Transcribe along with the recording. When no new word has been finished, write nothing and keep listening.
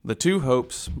The Two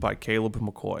Hopes by Caleb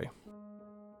McCoy.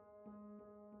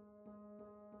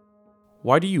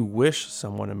 Why do you wish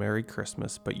someone a Merry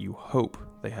Christmas, but you hope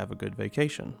they have a good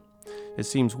vacation? It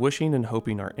seems wishing and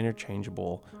hoping are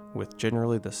interchangeable with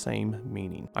generally the same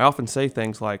meaning. I often say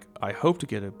things like, I hope to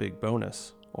get a big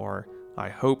bonus, or I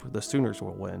hope the Sooners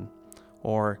will win,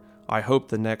 or I hope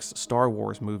the next Star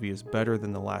Wars movie is better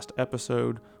than the last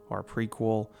episode, or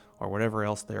prequel, or whatever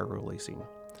else they're releasing.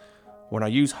 When I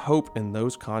use hope in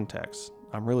those contexts,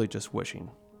 I'm really just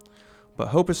wishing. But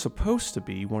hope is supposed to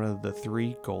be one of the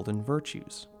three golden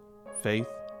virtues: faith,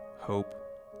 hope,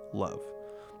 love.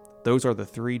 Those are the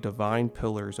three divine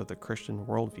pillars of the Christian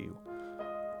worldview.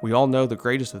 We all know the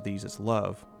greatest of these is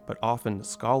love, but often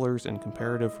scholars in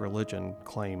comparative religion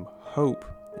claim hope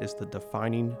is the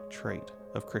defining trait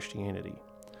of Christianity.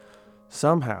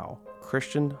 Somehow,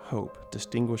 Christian hope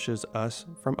distinguishes us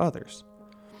from others.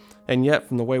 And yet,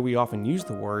 from the way we often use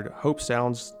the word, hope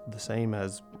sounds the same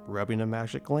as rubbing a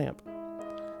magic lamp.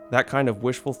 That kind of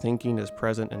wishful thinking is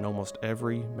present in almost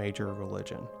every major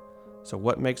religion. So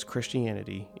what makes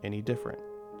Christianity any different?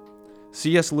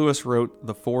 C.S. Lewis wrote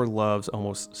The Four Loves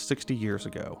almost 60 years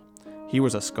ago. He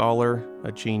was a scholar,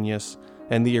 a genius,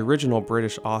 and the original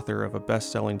British author of a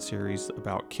best-selling series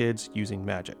about kids using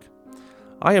magic.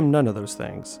 I am none of those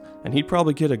things, and he'd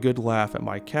probably get a good laugh at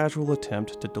my casual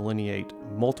attempt to delineate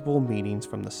multiple meanings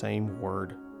from the same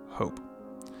word, hope.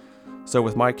 So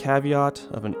with my caveat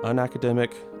of an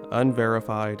unacademic,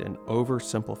 unverified, and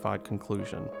oversimplified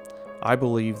conclusion, I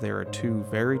believe there are two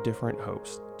very different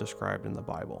hopes described in the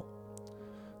Bible.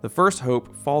 The first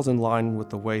hope falls in line with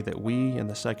the way that we in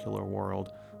the secular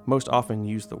world most often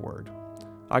use the word.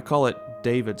 I call it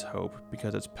David's hope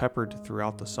because it's peppered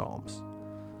throughout the Psalms.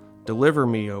 Deliver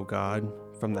me, O God,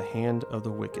 from the hand of the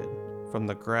wicked, from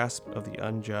the grasp of the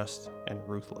unjust and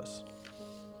ruthless.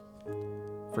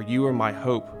 For you are my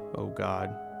hope, O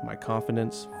God, my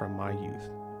confidence from my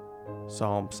youth.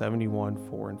 Psalm 71,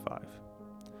 4 and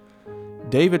 5.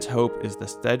 David's hope is the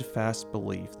steadfast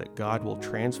belief that God will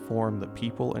transform the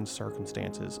people and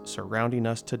circumstances surrounding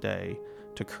us today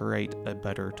to create a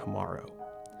better tomorrow.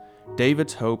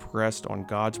 David's hope rests on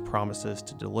God's promises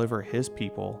to deliver his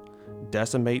people,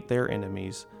 decimate their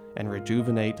enemies, and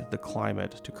rejuvenate the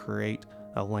climate to create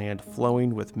a land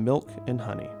flowing with milk and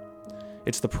honey.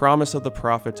 It's the promise of the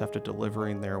prophets after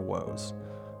delivering their woes.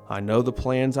 I know the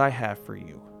plans I have for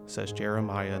you, says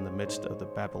Jeremiah in the midst of the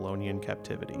Babylonian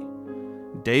captivity.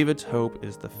 David's hope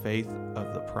is the faith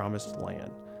of the promised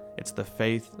land. It's the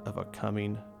faith of a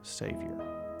coming Savior.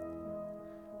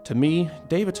 To me,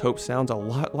 David's hope sounds a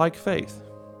lot like faith.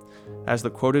 As the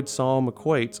quoted psalm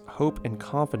equates, hope and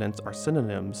confidence are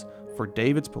synonyms for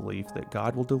David's belief that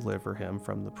God will deliver him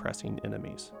from the pressing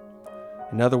enemies.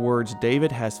 In other words,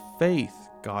 David has faith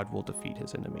God will defeat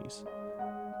his enemies.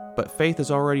 But faith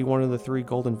is already one of the three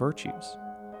golden virtues.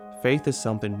 Faith is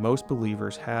something most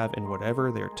believers have in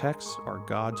whatever their texts or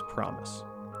God's promise.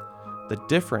 The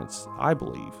difference, I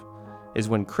believe, is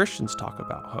when Christians talk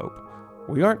about hope,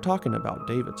 we aren't talking about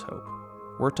David's hope.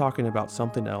 We're talking about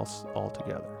something else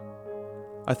altogether.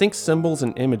 I think symbols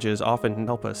and images often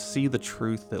help us see the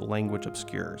truth that language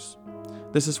obscures.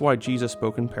 This is why Jesus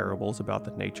spoke in parables about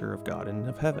the nature of God and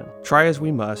of heaven. Try as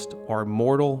we must, our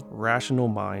mortal, rational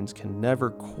minds can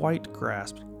never quite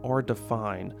grasp or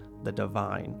define the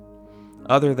divine,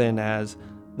 other than as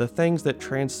the things that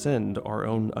transcend our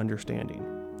own understanding.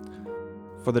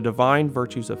 For the divine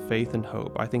virtues of faith and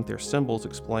hope, I think their symbols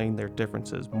explain their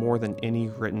differences more than any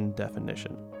written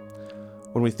definition.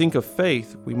 When we think of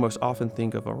faith, we most often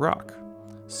think of a rock,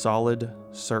 solid,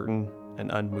 certain, and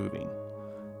unmoving.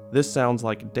 This sounds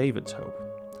like David's hope,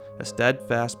 a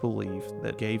steadfast belief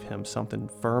that gave him something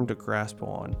firm to grasp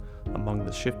on among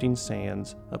the shifting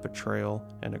sands of betrayal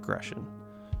and aggression.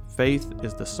 Faith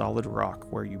is the solid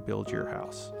rock where you build your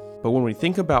house. But when we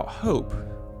think about hope,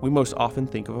 we most often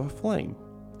think of a flame,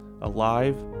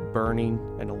 alive, burning,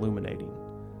 and illuminating.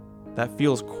 That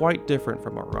feels quite different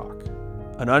from a rock.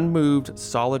 An unmoved,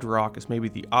 solid rock is maybe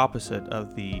the opposite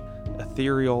of the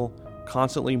ethereal,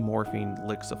 constantly morphing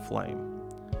licks of flame.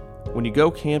 When you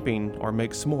go camping or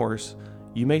make s'mores,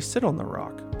 you may sit on the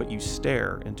rock, but you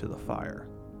stare into the fire.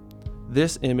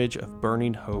 This image of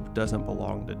burning hope doesn't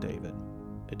belong to David.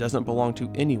 It doesn't belong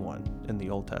to anyone in the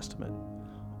Old Testament.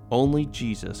 Only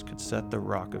Jesus could set the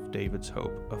rock of David's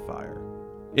hope afire.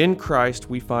 In Christ,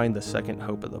 we find the second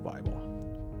hope of the Bible.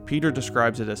 Peter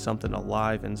describes it as something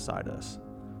alive inside us.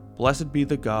 Blessed be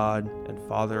the God and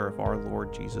Father of our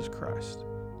Lord Jesus Christ,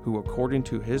 who according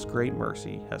to his great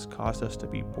mercy has caused us to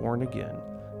be born again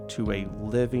to a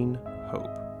living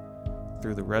hope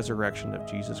through the resurrection of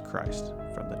Jesus Christ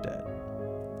from the dead.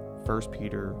 1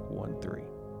 Peter 1:3.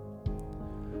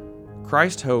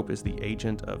 Christ's hope is the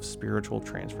agent of spiritual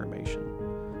transformation.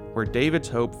 Where David's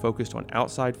hope focused on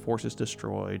outside forces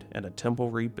destroyed and a temple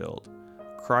rebuilt,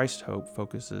 Christ's hope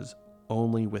focuses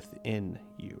only within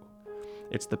you.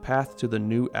 It's the path to the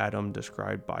new Adam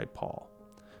described by Paul.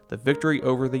 The victory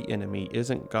over the enemy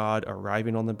isn't God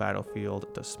arriving on the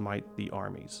battlefield to smite the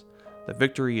armies. The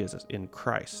victory is in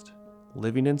Christ,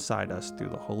 living inside us through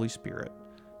the Holy Spirit,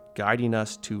 guiding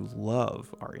us to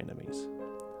love our enemies.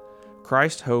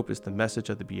 Christ's hope is the message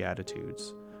of the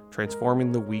Beatitudes,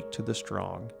 transforming the weak to the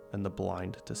strong and the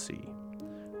blind to see.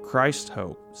 Christ's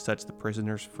hope sets the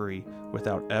prisoners free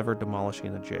without ever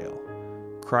demolishing a jail.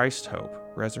 Christ's hope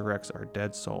resurrects our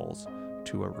dead souls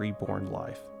to a reborn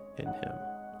life in Him.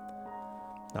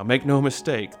 Now, make no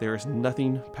mistake, there is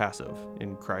nothing passive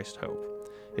in Christ's hope.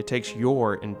 It takes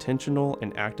your intentional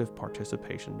and active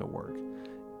participation to work.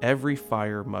 Every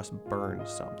fire must burn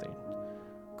something.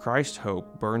 Christ's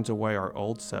hope burns away our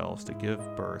old selves to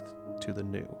give birth to the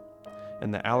new.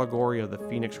 In the allegory of the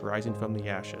phoenix rising from the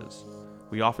ashes,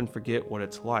 we often forget what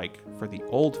it's like for the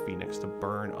old phoenix to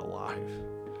burn alive.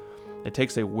 It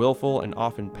takes a willful and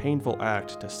often painful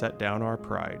act to set down our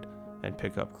pride and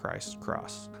pick up Christ's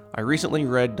cross. I recently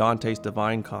read Dante's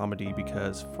Divine Comedy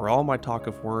because, for all my talk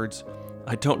of words,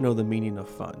 I don't know the meaning of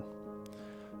fun.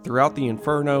 Throughout the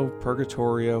Inferno,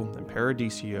 Purgatorio, and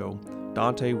Paradiso,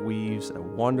 Dante weaves a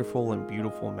wonderful and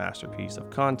beautiful masterpiece of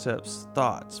concepts,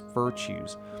 thoughts,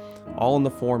 virtues, all in the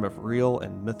form of real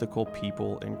and mythical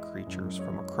people and creatures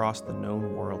from across the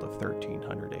known world of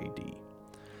 1300 AD.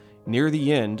 Near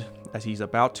the end, as he's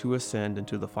about to ascend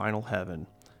into the final heaven,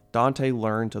 Dante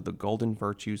learned of the golden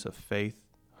virtues of faith,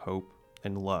 hope,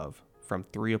 and love from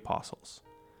three apostles.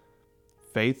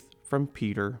 Faith from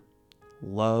Peter,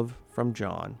 love from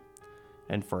John,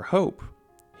 and for hope,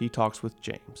 he talks with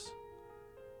James.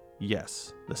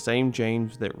 Yes, the same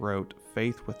James that wrote,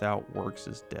 "Faith without works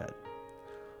is dead."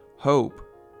 Hope,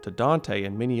 to Dante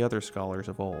and many other scholars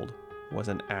of old, was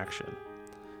an action.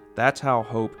 That's how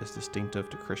hope is distinctive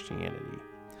to Christianity.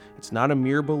 It's not a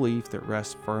mere belief that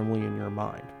rests firmly in your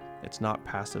mind. It's not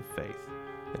passive faith.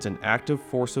 It's an active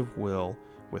force of will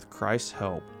with Christ's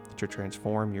help to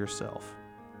transform yourself.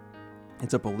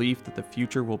 It's a belief that the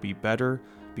future will be better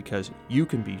because you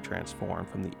can be transformed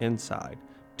from the inside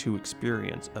to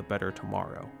experience a better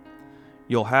tomorrow.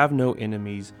 You'll have no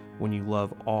enemies when you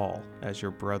love all as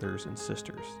your brothers and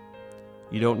sisters.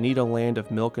 You don't need a land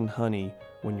of milk and honey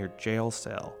when your jail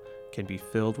cell can be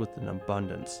filled with an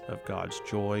abundance of God's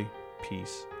joy,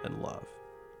 peace, and love.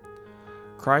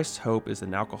 Christ's hope is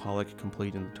an alcoholic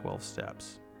completing the 12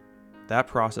 steps. That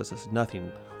process is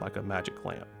nothing like a magic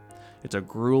lamp. It's a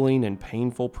grueling and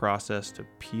painful process to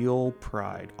peel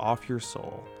pride off your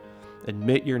soul,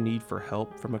 admit your need for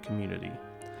help from a community,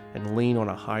 and lean on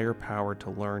a higher power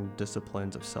to learn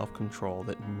disciplines of self-control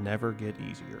that never get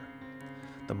easier.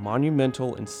 The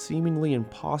monumental and seemingly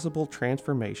impossible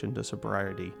transformation to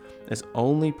sobriety is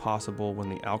only possible when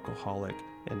the alcoholic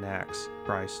enacts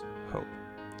Christ's hope.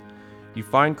 You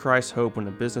find Christ's hope when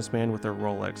a businessman with a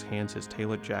Rolex hands his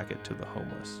tailored jacket to the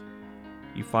homeless.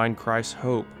 You find Christ's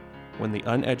hope when the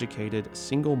uneducated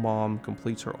single mom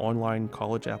completes her online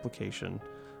college application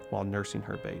while nursing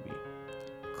her baby.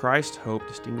 Christ's hope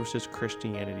distinguishes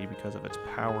Christianity because of its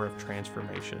power of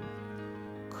transformation.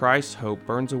 Christ's hope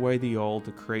burns away the old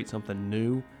to create something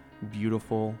new,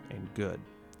 beautiful, and good.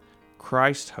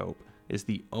 Christ's hope is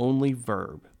the only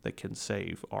verb that can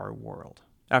save our world.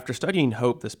 After studying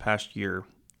hope this past year,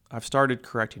 I've started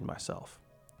correcting myself.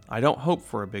 I don't hope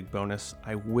for a big bonus,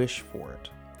 I wish for it.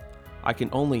 I can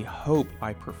only hope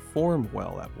I perform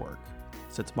well at work,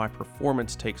 since my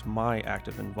performance takes my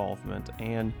active involvement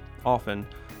and, often,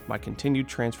 my continued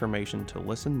transformation to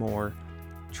listen more,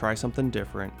 try something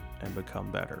different, and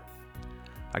become better.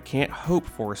 I can't hope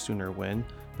for a sooner win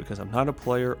because I'm not a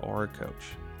player or a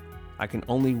coach. I can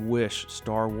only wish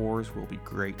Star Wars will be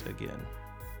great again.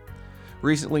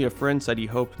 Recently, a friend said he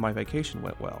hoped my vacation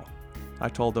went well. I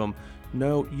told them,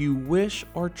 "No, you wish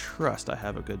or trust I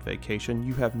have a good vacation.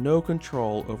 You have no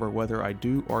control over whether I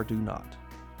do or do not."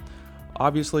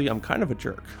 Obviously, I'm kind of a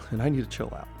jerk, and I need to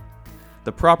chill out.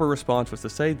 The proper response was to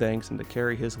say thanks and to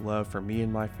carry his love for me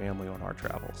and my family on our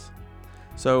travels.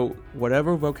 So,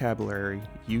 whatever vocabulary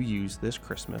you use this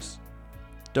Christmas,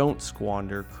 don't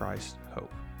squander Christ's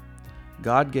hope.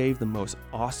 God gave the most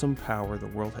awesome power the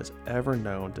world has ever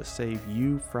known to save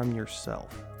you from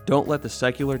yourself. Don't let the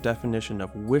secular definition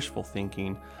of wishful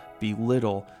thinking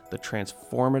belittle the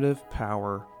transformative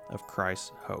power of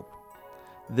Christ's hope.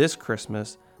 This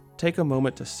Christmas, take a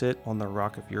moment to sit on the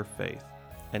rock of your faith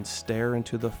and stare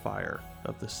into the fire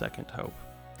of the second hope.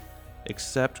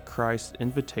 Accept Christ's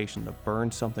invitation to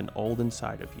burn something old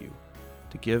inside of you,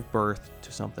 to give birth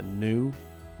to something new,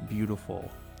 beautiful,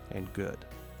 and good.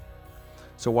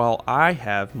 So while I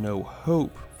have no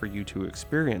hope for you to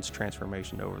experience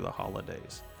transformation over the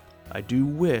holidays, I do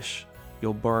wish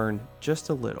you'll burn just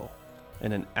a little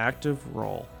in an active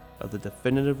role of the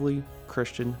definitively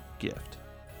Christian gift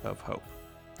of hope.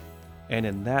 And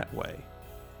in that way,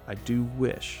 I do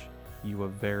wish you a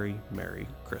very Merry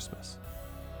Christmas.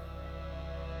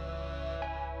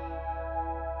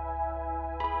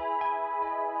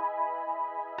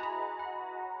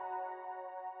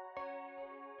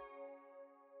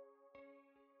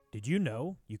 Did you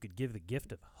know you could give the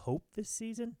gift of hope this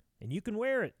season? And you can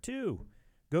wear it too.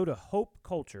 Go to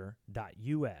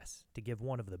hopeculture.us to give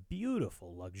one of the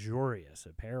beautiful, luxurious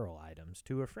apparel items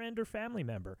to a friend or family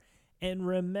member. And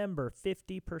remember,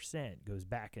 50% goes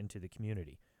back into the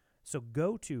community. So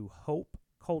go to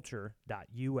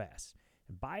hopeculture.us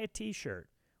and buy a t-shirt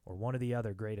or one of the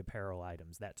other great apparel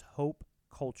items. That's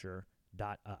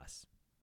hopeculture.us.